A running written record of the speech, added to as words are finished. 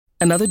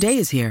Another day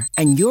is here,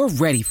 and you're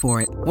ready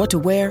for it. What to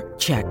wear?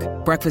 Check.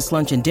 Breakfast,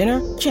 lunch, and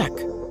dinner? Check.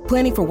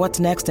 Planning for what's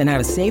next and how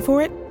to save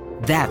for it?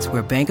 That's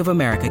where Bank of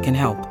America can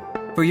help.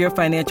 For your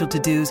financial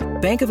to-dos,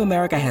 Bank of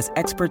America has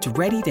experts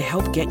ready to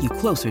help get you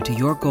closer to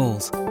your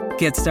goals.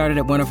 Get started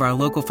at one of our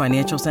local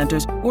financial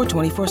centers or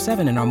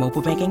 24/7 in our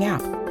mobile banking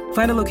app.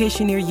 Find a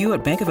location near you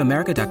at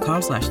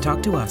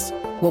bankofamerica.com/talktous.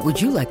 What would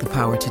you like the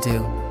power to do?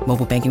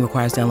 Mobile banking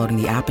requires downloading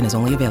the app and is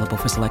only available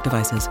for select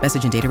devices.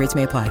 Message and data rates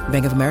may apply.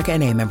 Bank of America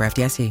N.A., member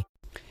FDIC.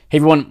 Hey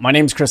everyone, my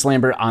name is Chris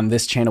Lambert. On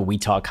this channel, we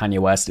talk Kanye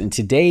West, and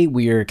today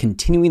we are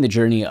continuing the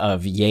journey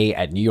of Ye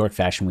at New York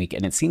Fashion Week,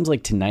 and it seems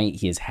like tonight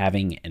he is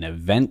having an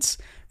event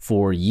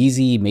for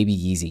Yeezy, maybe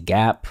Yeezy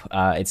Gap.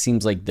 It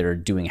seems like they're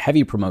doing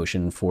heavy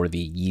promotion for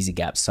the Yeezy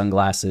Gap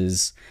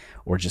sunglasses,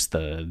 or just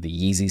the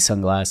Yeezy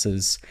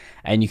sunglasses.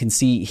 And you can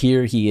see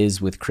here he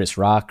is with Chris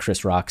Rock.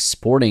 Chris Rock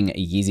sporting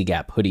a Yeezy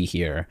Gap hoodie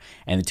here,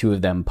 and the two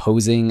of them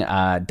posing.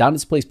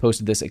 Donda's Place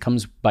posted this. It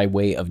comes by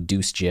way of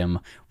Deuce Jim.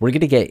 We're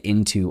going to get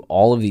into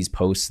all of these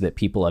posts that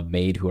people have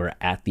made who are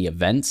at the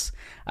events,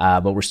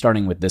 but we're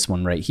starting with this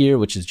one right here,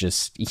 which is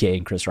just Ye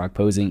and Chris Rock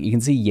posing. You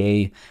can see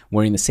Ye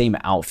wearing the same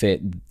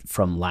outfit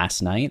from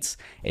last night.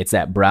 It's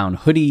that brown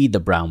hoodie,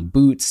 the brown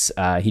boots.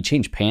 He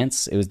changed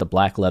pants. It was the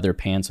black leather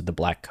pants with the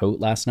black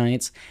coat last night.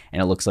 And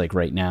it looks like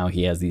right now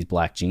he has these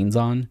black jeans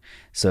on.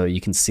 So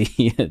you can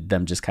see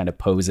them just kind of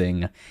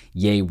posing,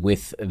 Ye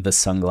with the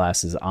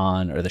sunglasses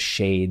on, or the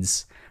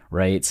shades,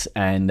 right?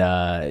 And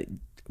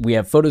we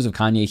have photos of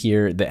Kanye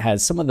here that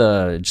has some of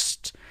the,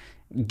 just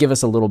give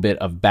us a little bit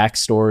of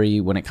backstory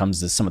when it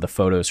comes to some of the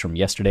photos from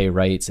yesterday,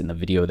 right? In the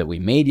video that we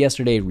made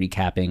yesterday,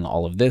 recapping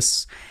all of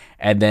this.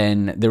 And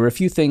then there were a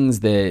few things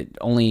that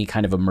only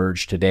kind of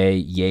emerged today.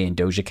 Ye and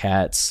Doja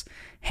Cat's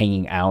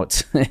hanging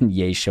out, and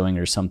Ye showing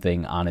her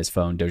something on his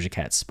phone. Doja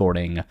Cat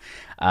sporting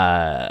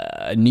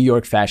a New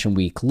York Fashion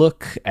Week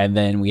look. And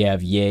then we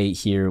have Ye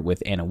here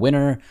with Anna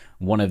Wintour,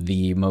 one of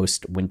the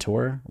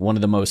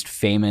most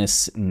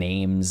famous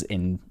names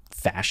in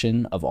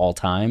fashion of all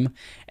time.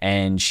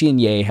 And she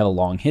and Ye have a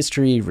long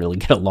history, really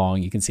get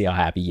along. You can see how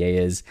happy Ye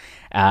is.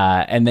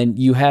 And then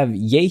you have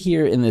Ye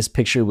here in this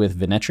picture with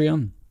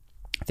Venetria.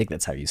 I think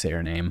that's how you say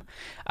her name,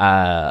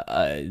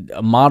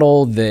 a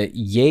model that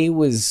Ye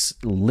was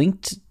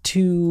linked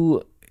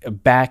to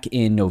back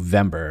in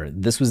November.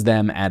 This was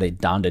them at a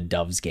Donda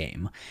Doves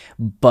game,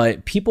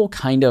 but people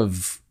kind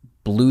of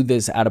blew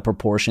this out of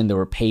proportion. There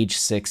were Page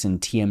Six and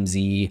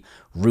TMZ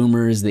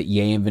rumors that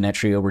Ye and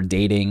Venetria were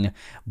dating,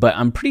 but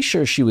I'm pretty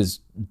sure she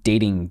was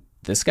dating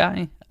this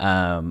guy.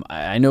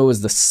 I know it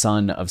was the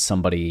son of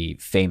somebody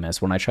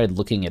famous. When I tried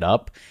looking it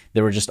up,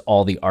 there were just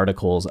all the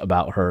articles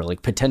about her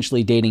like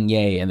potentially dating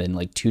Ye, and then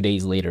like 2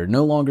 days later,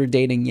 no longer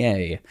dating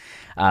Ye.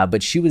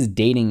 But she was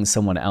dating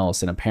someone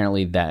else, and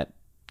apparently that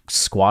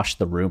squashed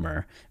the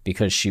rumor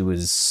because she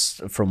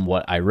was, from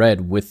what I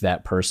read, with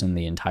that person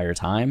the entire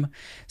time.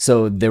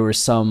 So there were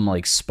some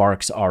like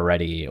sparks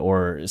already,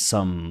 or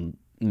some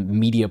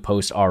media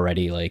post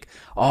already like,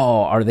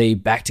 oh, are they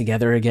back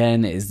together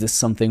again? Is this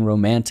something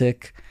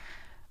romantic?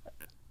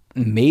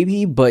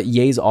 Maybe, but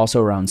Ye's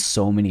also around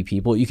so many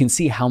people. You can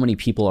see how many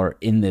people are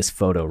in this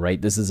photo,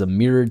 right? This is a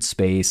mirrored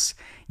space.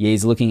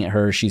 Ye's looking at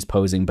her, she's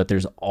posing, but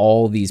there's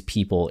all these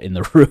people in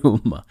the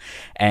room.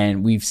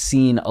 And we've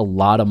seen a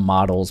lot of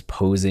models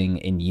posing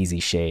in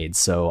Yeezy shades.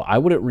 So I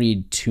wouldn't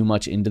read too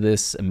much into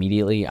this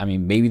immediately. I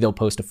mean, maybe they'll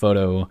post a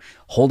photo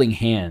holding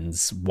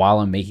hands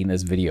while I'm making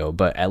this video,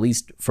 but at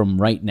least from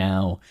right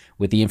now,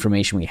 with the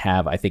information we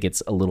have, I think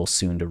it's a little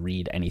soon to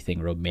read anything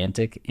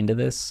romantic into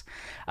this.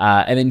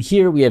 And then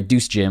here we have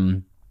Deuce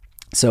Jim.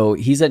 So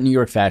he's at New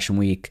York Fashion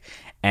Week,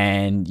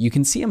 and you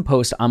can see him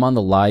post, I'm on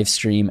the live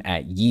stream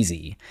at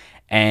Yeezy.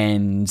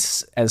 And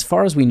as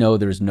far as we know,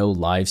 there's no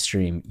live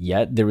stream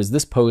yet. There was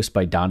this post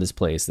by Donda's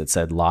Place that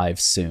said live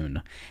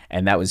soon,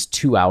 and that was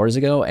 2 hours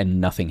ago,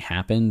 and nothing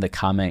happened. The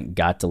comment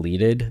got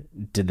deleted.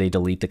 Did they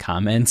delete the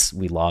comments?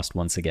 We lost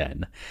once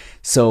again.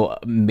 So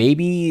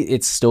maybe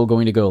it's still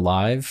going to go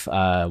live.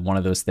 One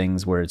of those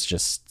things where it's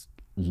just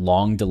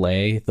long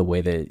delay, the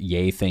way that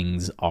Ye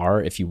things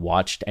are. If you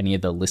watched any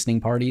of the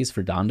listening parties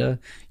for Donda,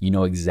 you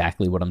know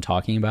exactly what I'm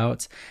talking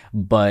about.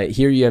 But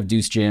here you have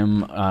Deuce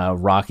Jim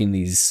rocking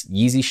these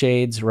Yeezy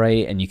shades,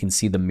 right? And you can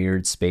see the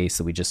mirrored space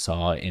that we just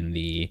saw in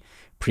the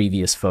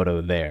previous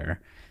photo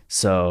there.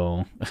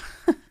 So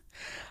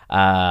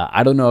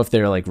I don't know if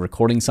they're like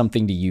recording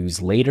something to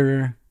use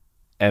later.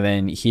 And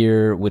then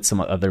here with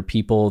some other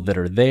people that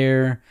are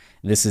there,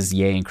 this is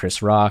Ye and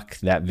Chris Rock,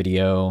 that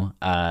video.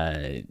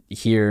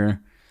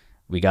 Here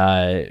we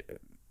got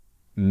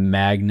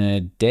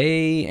Magna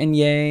Day and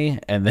Ye,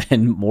 and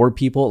then more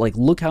people. Like,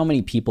 look how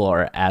many people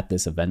are at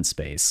this event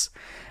space.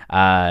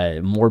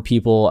 More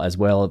people as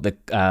well.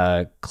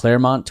 The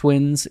Claremont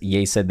twins,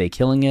 Ye said they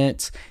killing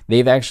it.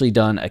 They've actually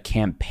done a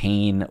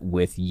campaign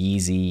with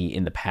Yeezy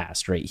in the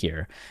past right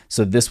here.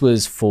 So this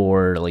was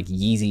for like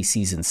Yeezy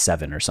season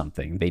 7 or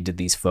something. They did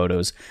these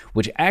photos,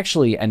 which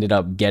actually ended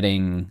up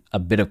getting a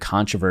bit of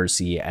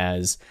controversy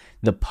as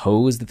the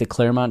pose that the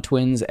Claremont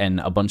twins and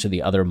a bunch of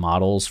the other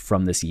models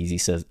from this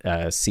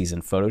Yeezy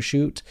season photo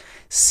shoot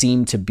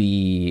seem to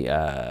be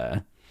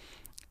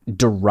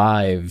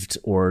derived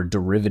or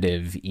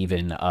derivative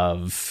even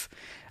of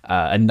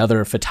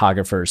another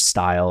photographer's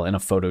style in a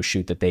photo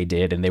shoot that they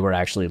did, and they were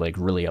actually like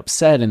really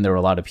upset, and there were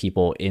a lot of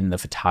people in the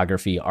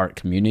photography art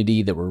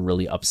community that were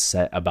really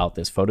upset about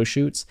this photo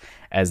shoots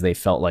as they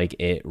felt like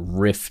it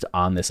riffed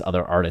on this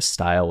other artist's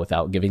style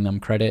without giving them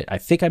credit. I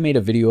think I made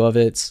a video of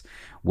it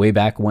way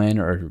back when,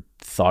 or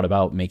thought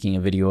about making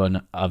a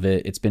video of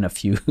it. It's been a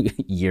few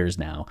years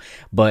now,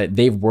 but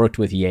they've worked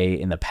with Ye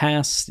in the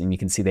past, and you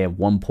can see they have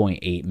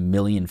 1.8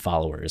 million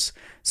followers,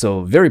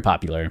 so very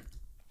popular.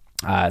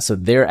 So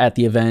they're at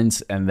the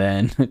event, and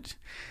then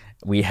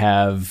we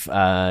have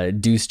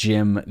Deuce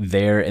Jim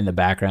there in the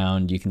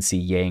background. You can see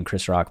Ye and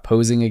Chris Rock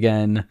posing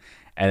again,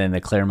 and then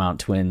the Claremont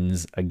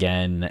twins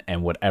again,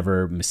 and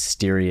whatever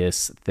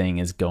mysterious thing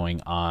is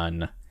going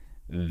on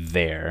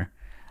there.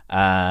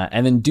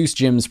 And then Deuce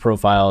Jim's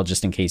profile,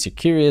 just in case you're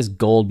curious,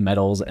 gold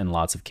medals and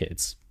lots of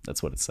kids.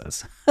 That's what it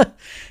says.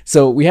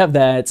 So we have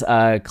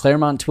that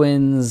Claremont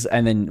twins,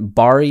 and then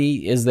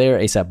Bari is there.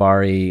 ASAP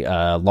Bari,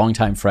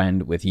 longtime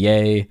friend with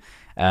Ye,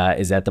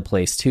 is at the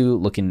place too,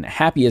 looking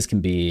happy as can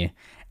be.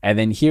 And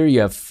then here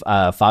you have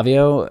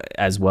Fabio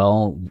as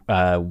well,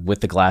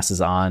 with the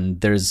glasses on.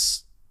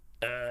 There's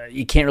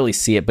you can't really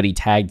see it, but he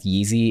tagged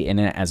Yeezy in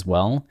it as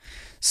well.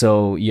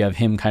 So you have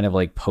him kind of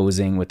like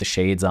posing with the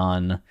shades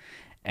on.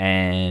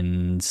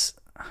 And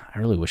I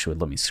really wish it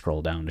would let me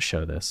scroll down to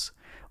show this,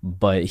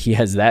 but he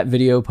has that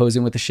video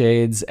posing with the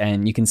shades,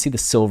 and you can see the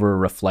silver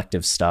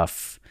reflective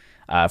stuff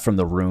from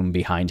the room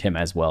behind him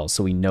as well.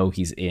 So we know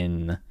he's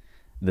in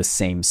the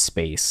same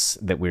space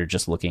that we're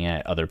just looking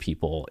at other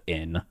people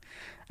in,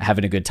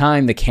 having a good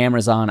time. The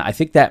camera's on. I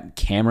think that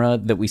camera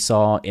that we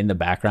saw in the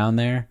background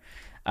there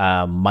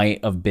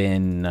might have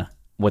been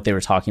what they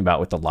were talking about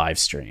with the live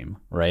stream,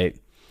 right?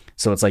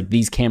 So it's like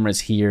these cameras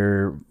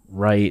here,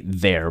 right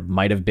there,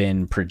 might have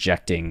been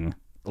projecting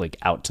like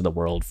out to the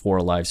world for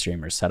a live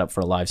stream or set up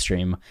for a live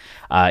stream.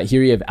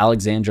 Here you have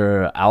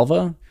Alexandra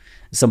Alva,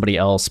 somebody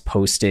else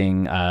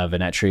posting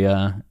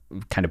Venetria,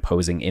 kind of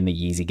posing in the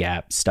Yeezy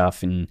Gap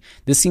stuff. And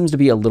this seems to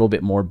be a little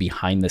bit more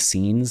behind the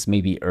scenes,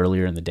 maybe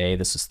earlier in the day.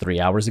 This was 3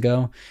 hours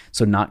ago,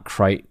 so not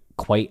quite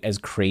as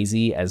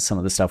crazy as some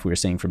of the stuff we were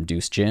seeing from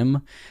Deuce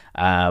Jim,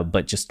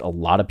 but just a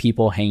lot of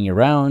people hanging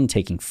around,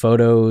 taking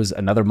photos.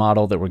 Another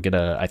model that we're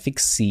gonna, I think,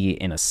 see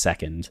in a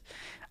second.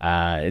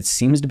 It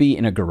seems to be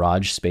in a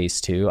garage space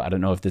too. I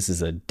don't know if this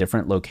is a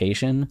different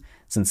location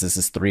since this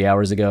is 3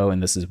 hours ago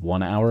and this is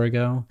 1 hour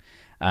ago.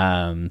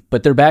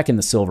 But they're back in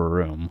the silver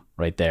room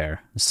right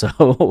there.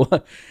 So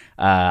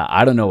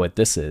I don't know what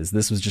this is.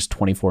 This was just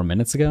 24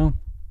 minutes ago.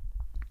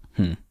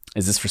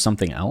 Is this for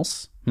something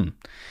else?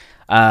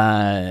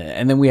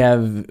 And then we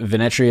have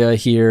Venetria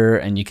here,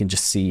 and you can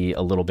just see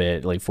a little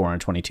bit, like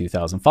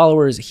 422,000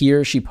 followers.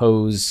 Here she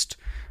posed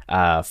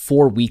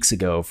 4 weeks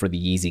ago for the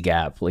Yeezy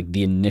Gap, like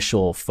the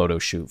initial photo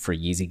shoot for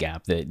Yeezy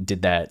Gap that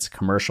did that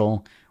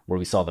commercial where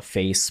we saw the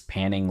face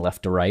panning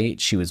left to right.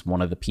 She was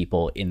one of the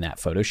people in that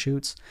photo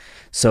shoots.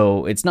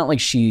 So it's not like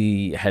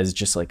she has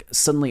just like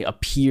suddenly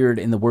appeared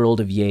in the world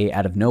of Ye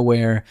out of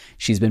nowhere.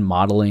 She's been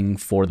modeling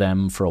for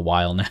them for a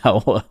while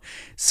now.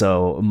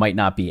 So it might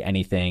not be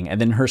anything.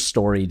 And then her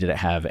story, did it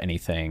have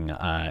anything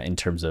in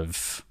terms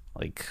of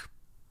like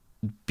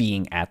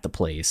being at the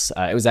place?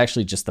 It was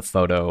actually just the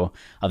photo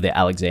of the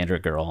Alexandra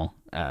girl.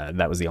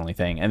 That was the only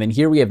thing. And then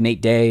here we have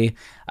Nate Day,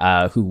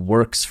 who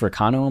works for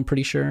Kano, I'm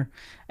pretty sure,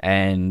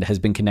 and has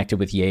been connected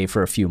with Ye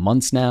for a few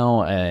months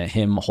now.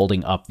 Him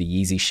holding up the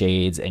Yeezy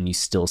shades, and you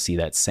still see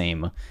that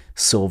same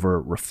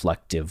silver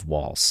reflective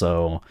wall.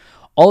 So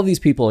all of these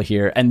people are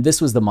here, and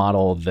this was the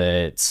model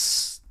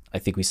that I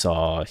think we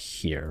saw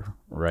here,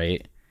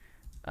 right?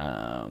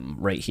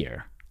 Right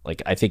here.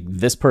 Like, I think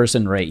this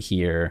person right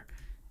here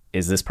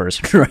is this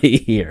person right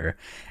here,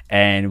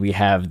 and we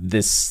have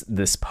this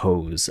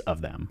pose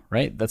of them,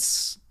 right?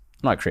 That's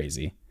not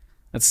crazy.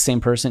 That's the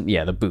same person.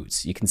 Yeah, the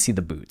boots. You can see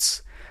the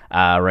boots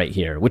right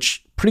here,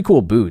 which pretty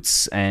cool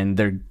boots, and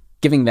they're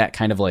giving that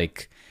kind of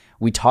like,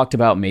 we talked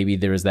about maybe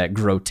there was that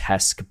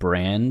grotesque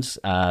brand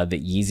that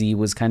Yeezy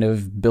was kind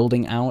of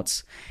building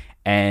out,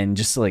 and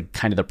just like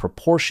kind of the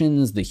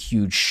proportions, the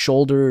huge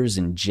shoulders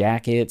and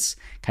jackets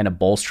kind of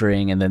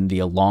bolstering, and then the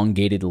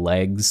elongated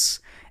legs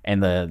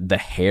and the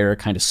hair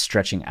kind of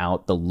stretching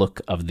out the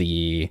look of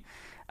the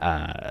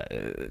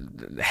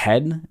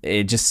head.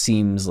 It just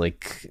seems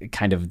like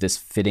kind of this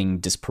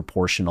fitting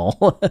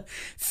disproportional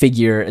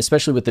figure,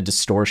 especially with the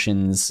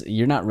distortions.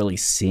 You're not really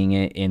seeing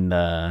it in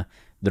the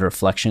the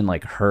reflection,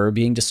 like her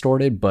being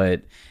distorted,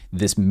 but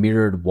this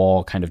mirrored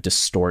wall kind of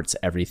distorts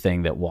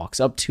everything that walks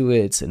up to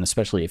it, and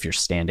especially if you're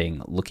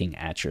standing looking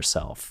at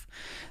yourself.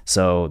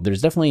 So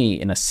there's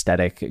definitely an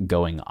aesthetic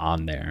going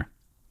on there.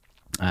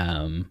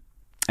 And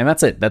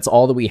that's it. That's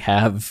all that we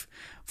have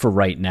for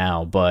right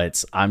now,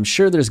 but I'm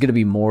sure there's going to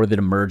be more that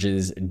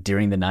emerges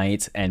during the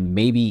night, and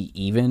maybe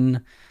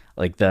even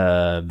like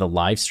the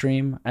live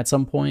stream at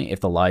some point, if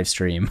the live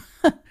stream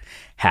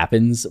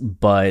happens,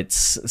 but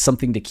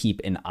something to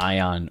keep an eye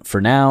on for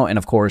now. And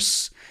of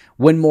course,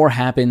 when more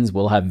happens,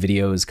 we'll have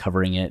videos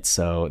covering it.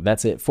 So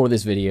that's it for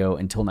this video.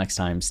 Until next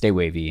time, stay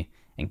wavy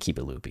and keep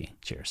it loopy.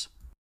 Cheers.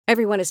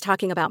 Everyone is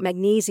talking about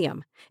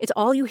magnesium. It's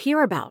all you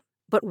hear about.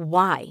 But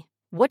why?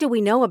 What do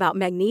we know about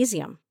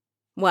magnesium?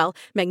 Well,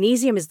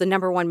 magnesium is the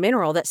 #1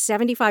 mineral that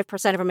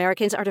 75% of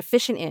Americans are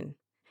deficient in.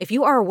 If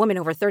you are a woman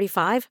over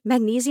 35,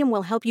 magnesium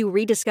will help you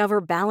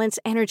rediscover balance,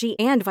 energy,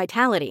 and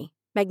vitality.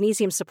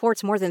 Magnesium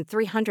supports more than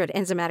 300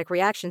 enzymatic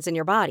reactions in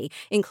your body,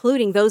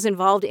 including those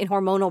involved in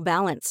hormonal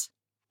balance.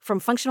 From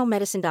functional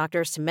medicine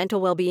doctors to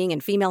mental well-being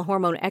and female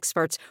hormone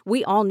experts,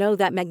 we all know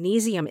that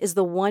magnesium is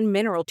the one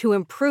mineral to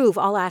improve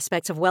all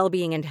aspects of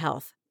well-being and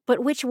health. But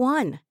which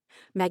one?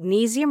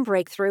 Magnesium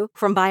Breakthrough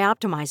from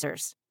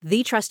Bioptimizers,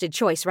 the trusted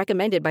choice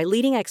recommended by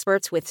leading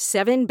experts with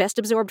 7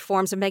 best-absorbed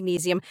forms of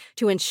magnesium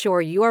to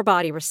ensure your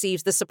body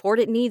receives the support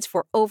it needs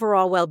for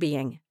overall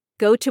well-being.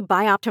 Go to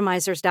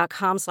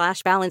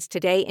bioptimizers.com/balance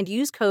today and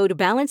use code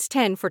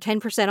BALANCE10 for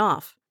 10%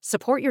 off.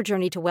 Support your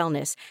journey to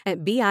wellness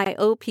at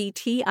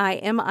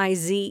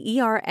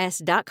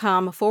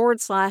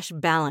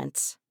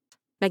bioptimizers.com/balance.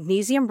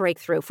 Magnesium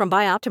Breakthrough from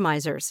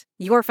Bioptimizers,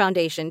 your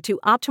foundation to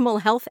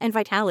optimal health and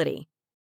vitality.